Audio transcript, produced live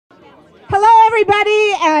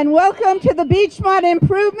everybody, and welcome to the Beachmont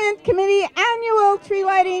Improvement Committee Annual Tree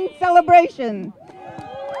Lighting Celebration.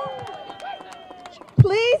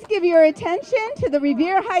 Please give your attention to the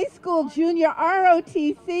Revere High School Junior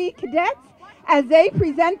ROTC cadets as they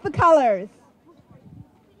present the colors.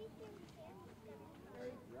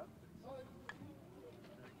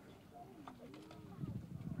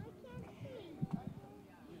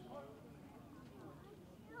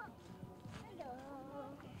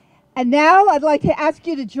 And now I'd like to ask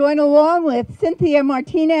you to join along with Cynthia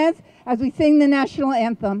Martinez as we sing the national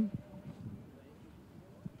anthem.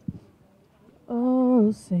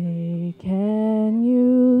 Oh, say, can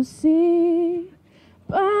you see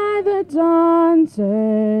by the dawn's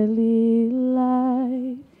early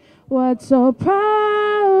light what so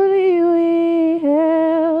proudly we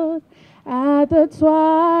hailed at the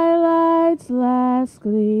twilight's last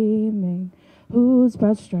gleaming, whose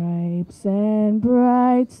broad stripes and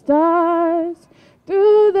bright stars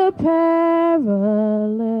through the perilous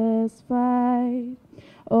fight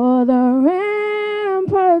o'er the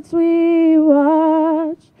ramparts we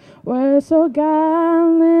watched were so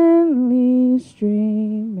gallantly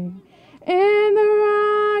streaming in the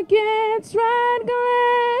rocket's red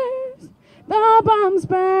glares, the bombs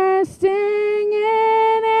bursting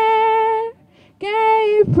in air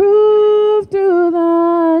gave proof through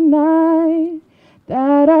the night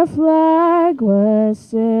that our flag was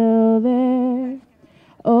still there.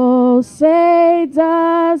 Oh, say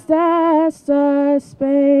does that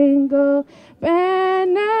star-spangled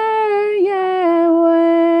banner yet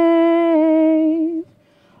wave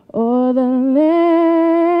o'er the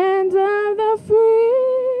land of the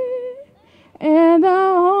free and the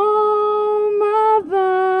home of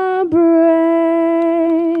the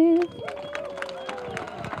brave?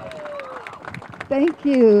 Thank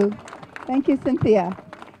you. Thank you, Cynthia.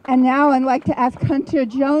 And now I'd like to ask Hunter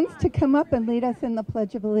Jones to come up and lead us in the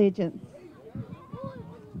Pledge of Allegiance.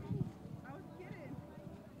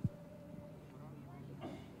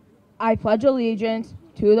 I pledge allegiance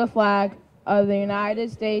to the flag of the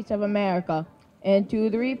United States of America and to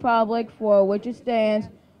the republic for which it stands,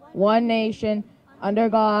 one nation, under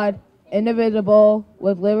God, indivisible,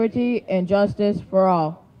 with liberty and justice for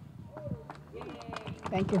all.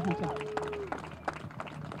 Thank you, Hunter.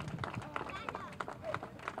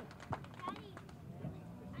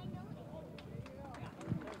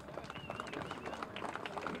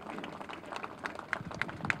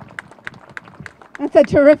 That's a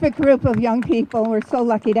terrific group of young people. We're so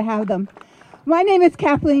lucky to have them. My name is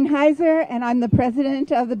Kathleen Heiser, and I'm the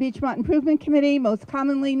president of the Beachmont Improvement Committee, most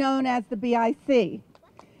commonly known as the BIC.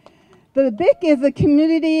 The BIC is a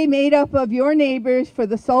community made up of your neighbors for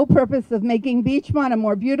the sole purpose of making Beachmont a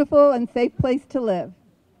more beautiful and safe place to live.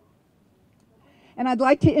 And I'd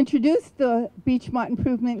like to introduce the Beachmont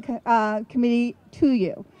Improvement Committee to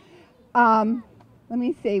you. Let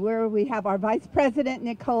me see, where we have our Vice President,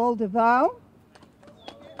 Nicole DeVoe.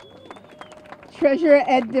 Treasurer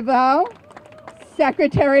Ed DeVoe,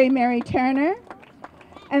 Secretary Mary Turner,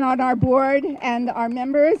 and on our board and our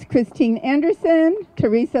members, Christine Anderson,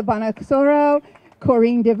 Teresa Bonacsoro,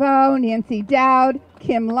 Corrine DeVoe, Nancy Dowd,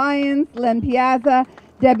 Kim Lyons, Len Piazza,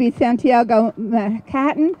 Debbie Santiago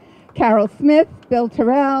Manhattan, Carol Smith, Bill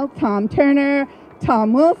Terrell, Tom Turner,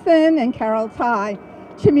 Tom Wilson, and Carol Ty,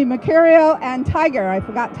 Jimmy Mercurio, and Tiger. I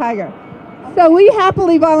forgot Tiger. So we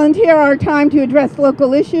happily volunteer our time to address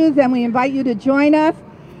local issues, and we invite you to join us.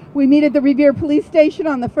 We meet at the Revere Police Station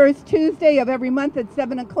on the first Tuesday of every month at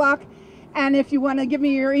 7 o'clock. And if you want to give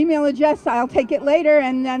me your email address, I'll take it later,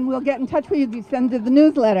 and then we'll get in touch with you if you send it the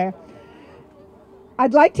newsletter.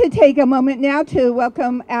 I'd like to take a moment now to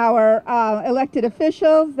welcome our elected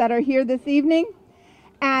officials that are here this evening.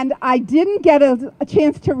 And I didn't get a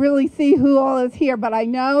chance to really see who all is here, but I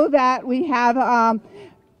know that we have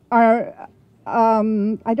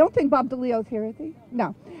I don't think Bob DeLeo's here, is he?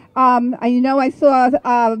 No. I know I saw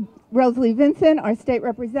Rosalie Vincent, our state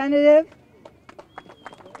representative,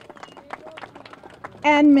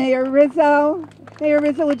 and Mayor Rizzo. Mayor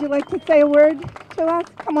Rizzo, would you like to say a word to us?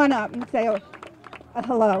 Come on up and say a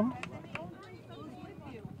hello.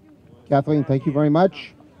 Kathleen, thank you very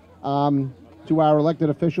much. To our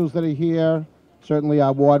elected officials that are here, certainly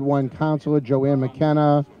our Ward 1 Councilor, Joanne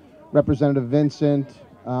McKenna, Representative Vincent,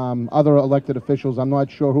 other elected officials. I'm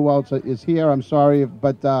not sure who else is here. I'm sorry,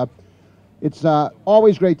 but it's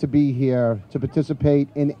always great to be here to participate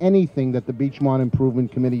in anything that the Beachmont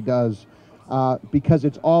Improvement Committee does because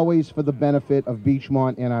it's always for the benefit of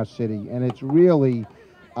Beachmont and our city. And it's really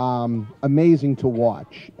amazing to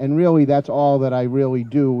watch. And really, that's all that I really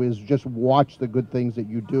do is just watch the good things that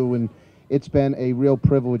you do. And it's been a real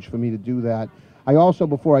privilege for me to do that. I also,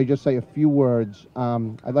 before I just say a few words,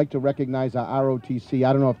 I'd like to recognize our ROTC.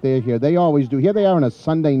 I don't know if they're here. They always do. Here they are on a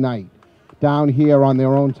Sunday night down here on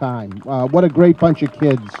their own time. What a great bunch of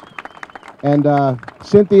kids. And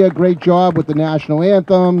Cynthia, great job with the national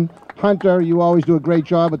anthem. Hunter, you always do a great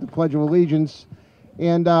job with the Pledge of Allegiance.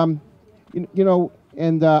 And,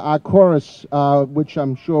 and our chorus, which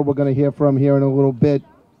I'm sure we're going to hear from here in a little bit,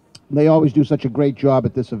 they always do such a great job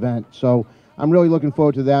at this event. So I'm really looking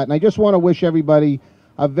forward to that. And I just want to wish everybody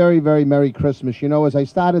a very, very Merry Christmas. You know, as I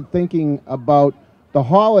started thinking about the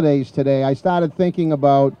holidays today, I started thinking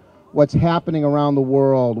about what's happening around the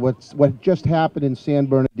world, what just happened in San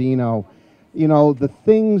Bernardino. You know, the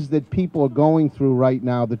things that people are going through right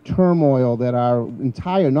now, the turmoil that our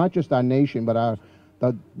entire, not just our nation, but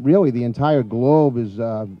really the entire globe is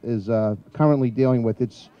currently dealing with.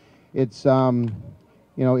 It's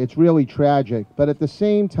really tragic. But at the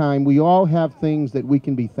same time, we all have things that we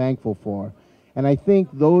can be thankful for. And I think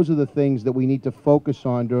those are the things that we need to focus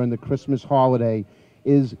on during the Christmas holiday,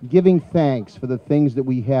 is giving thanks for the things that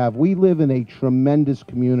we have. We live in a tremendous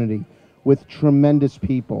community with tremendous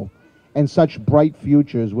people and such bright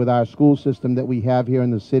futures with our school system that we have here in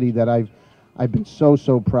the city that I've been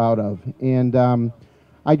so proud of. And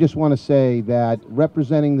I just want to say that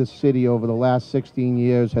representing the city over the last 16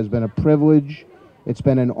 years has been a privilege. It's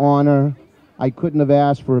been an honor. I couldn't have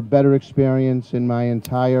asked for a better experience in my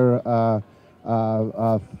entire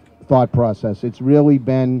thought process. It's really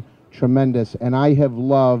been tremendous, and I have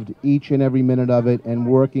loved each and every minute of it and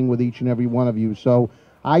working with each and every one of you. So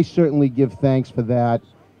I certainly give thanks for that,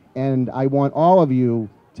 and I want all of you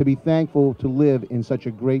to be thankful to live in such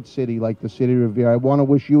a great city like the city of Revere. I want to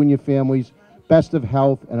wish you and your families best of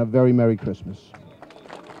health and a very Merry Christmas.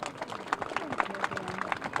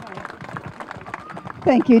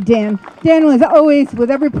 Thank you, Dan. Dan was always, with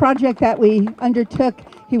every project that we undertook,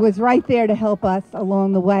 he was right there to help us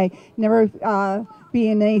along the way. Never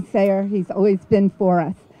being a naysayer, he's always been for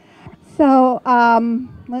us. So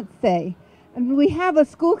let's see. And we have a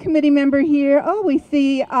school committee member here. Oh, we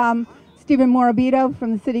see Stephen Morabito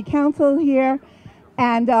from the City Council here,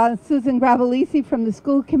 and Susan Gravelisi from the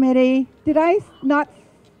school committee. Did I not?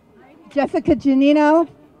 Jessica Giannino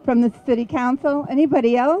from the City Council.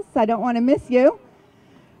 Anybody else? I don't want to miss you.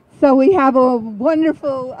 So we have a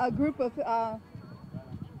wonderful group of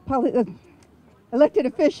elected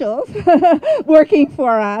officials working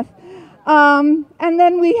for us. And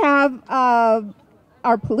then we have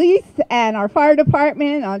our police and our fire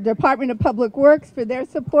department, our Department of Public Works for their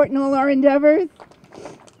support in all our endeavors.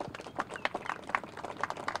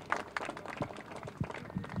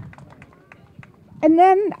 And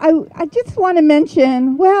then I just want to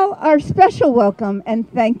mention, well, our special welcome and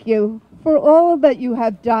thank you for all that you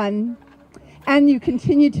have done and you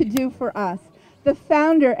continue to do for us. The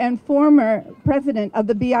founder and former president of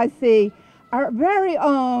the BIC, our very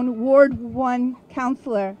own Ward 1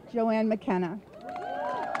 Councilor, Joanne McKenna.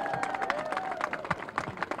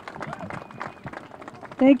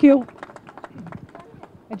 Thank you.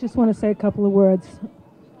 I just want to say a couple of words.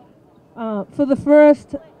 For the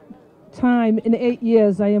first time in 8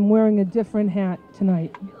 years, I am wearing a different hat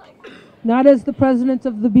tonight. Not as the president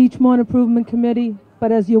of the Beachmont Improvement Committee,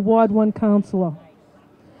 but as your Ward 1 Councilor.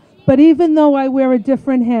 But even though I wear a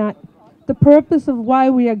different hat, the purpose of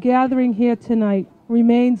why we are gathering here tonight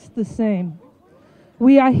remains the same.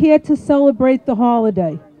 We are here to celebrate the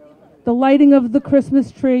holiday, the lighting of the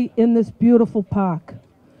Christmas tree in this beautiful park,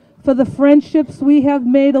 for the friendships we have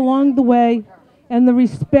made along the way and the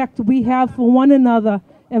respect we have for one another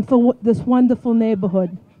and for this wonderful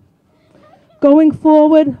neighborhood. Going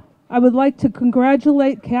forward, I would like to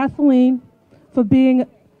congratulate Kathleen for being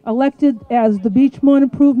elected as the Beachmont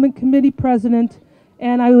Improvement Committee President,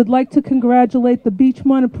 and I would like to congratulate the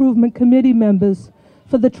Beachmont Improvement Committee members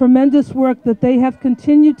for the tremendous work that they have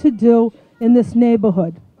continued to do in this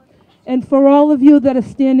neighborhood. And for all of you that are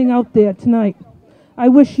standing out there tonight, I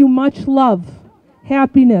wish you much love,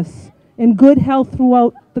 happiness, and good health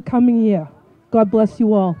throughout the coming year. God bless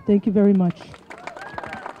you all. Thank you very much.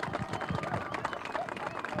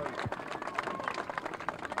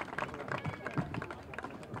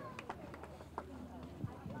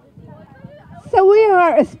 So we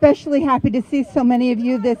are especially happy to see so many of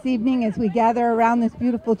you this evening as we gather around this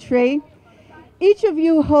beautiful tree. Each of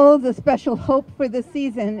you holds a special hope for the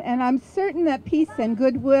season, and I'm certain that peace and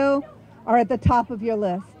goodwill are at the top of your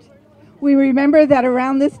list. We remember that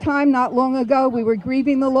around this time, not long ago, we were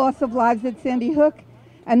grieving the loss of lives at Sandy Hook,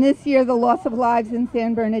 and this year the loss of lives in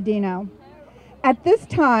San Bernardino. At this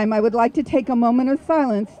time, I would like to take a moment of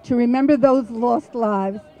silence to remember those lost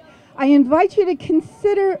lives. I invite you to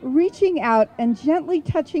consider reaching out and gently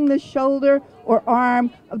touching the shoulder or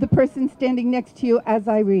arm of the person standing next to you as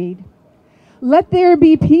I read. Let there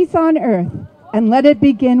be peace on earth, and let it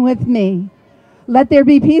begin with me. Let there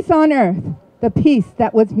be peace on earth, the peace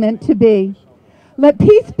that was meant to be. Let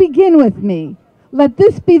peace begin with me. Let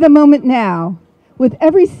this be the moment now. With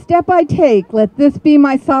every step I take, let this be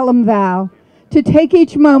my solemn vow, to take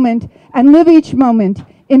each moment and live each moment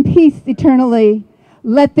in peace eternally.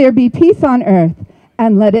 Let there be peace on earth,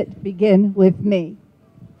 and let it begin with me.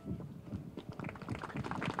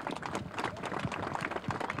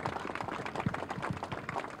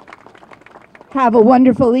 Have a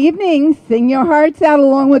wonderful evening. Sing your hearts out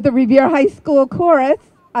along with the Revere High School chorus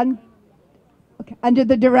under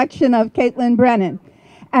the direction of Caitlin Brennan.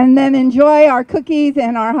 And then enjoy our cookies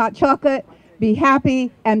and our hot chocolate. Be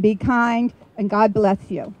happy and be kind, and God bless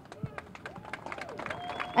you.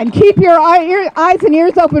 And keep your eyes and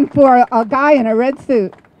ears open for a guy in a red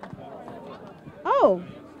suit. Oh,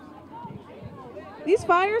 these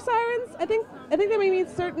fire sirens? I think they may mean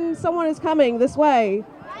certain someone is coming this way.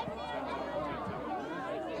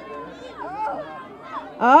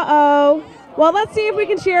 Uh-oh. Well, let's see if we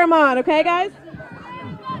can cheer them on, okay, guys?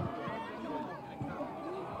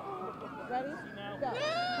 Ready? Go.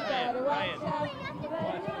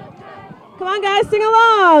 Come on, guys, sing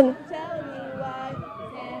along.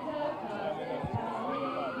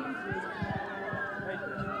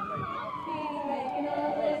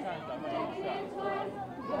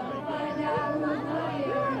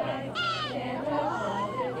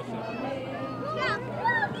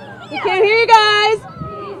 We can't hear you guys.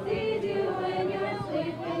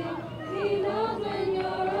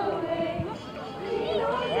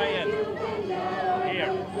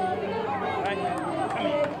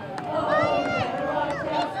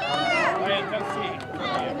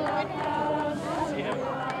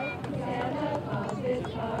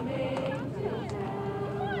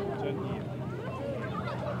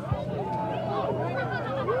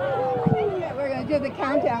 We're going to do the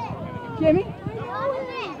countdown. Jimmy?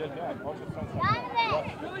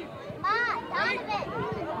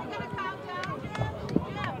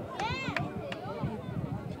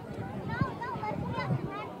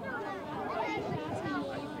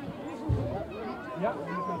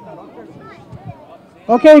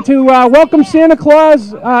 Okay, to welcome Santa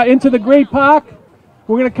Claus into the great park,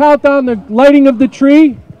 we're going to count down the lighting of the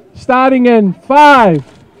tree, starting in 5,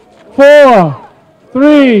 4,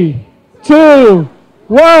 3, 2,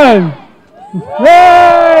 1.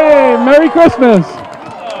 Yay! Merry Christmas!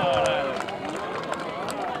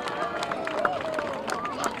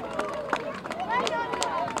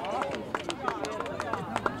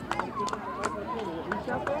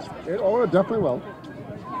 Oh, definitely will.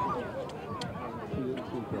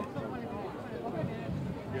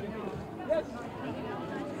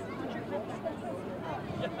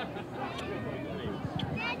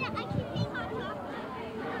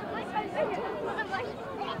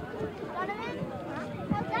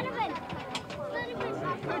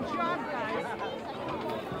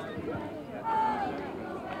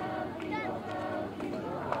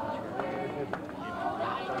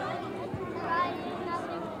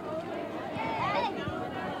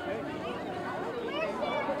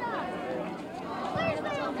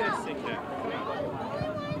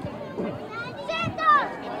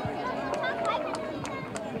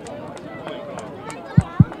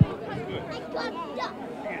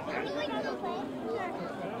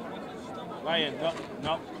 Ryan,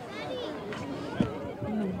 no.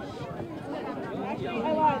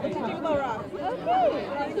 I lied. It's a Jingle Rock. Okay.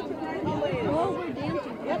 Oh, we're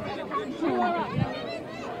dancing. Yep. Jingle Rock.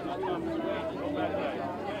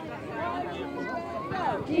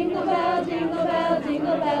 Jingle bell,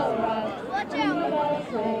 jingle bell rock. Watch Jingle out. bells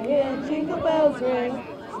swinging, jingle bells ring.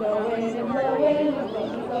 Snowing and blowing, the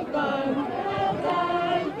bushels of fun. Have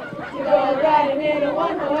time to go riding in a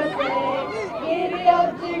one-horse sleigh. Giddy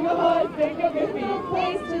up, jingle horse, pick up your feet,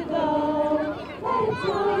 place to go. Let it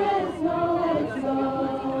snow, let it snow, let it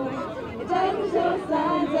snow. It doesn't show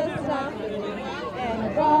signs of stopping, and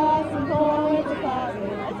I brought some corn to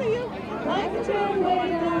popping. Like a train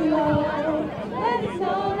waiting on low. Let it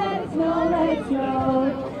snow, let it snow, let it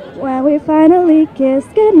snow. When we finally kiss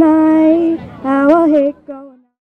goodnight, how will it go?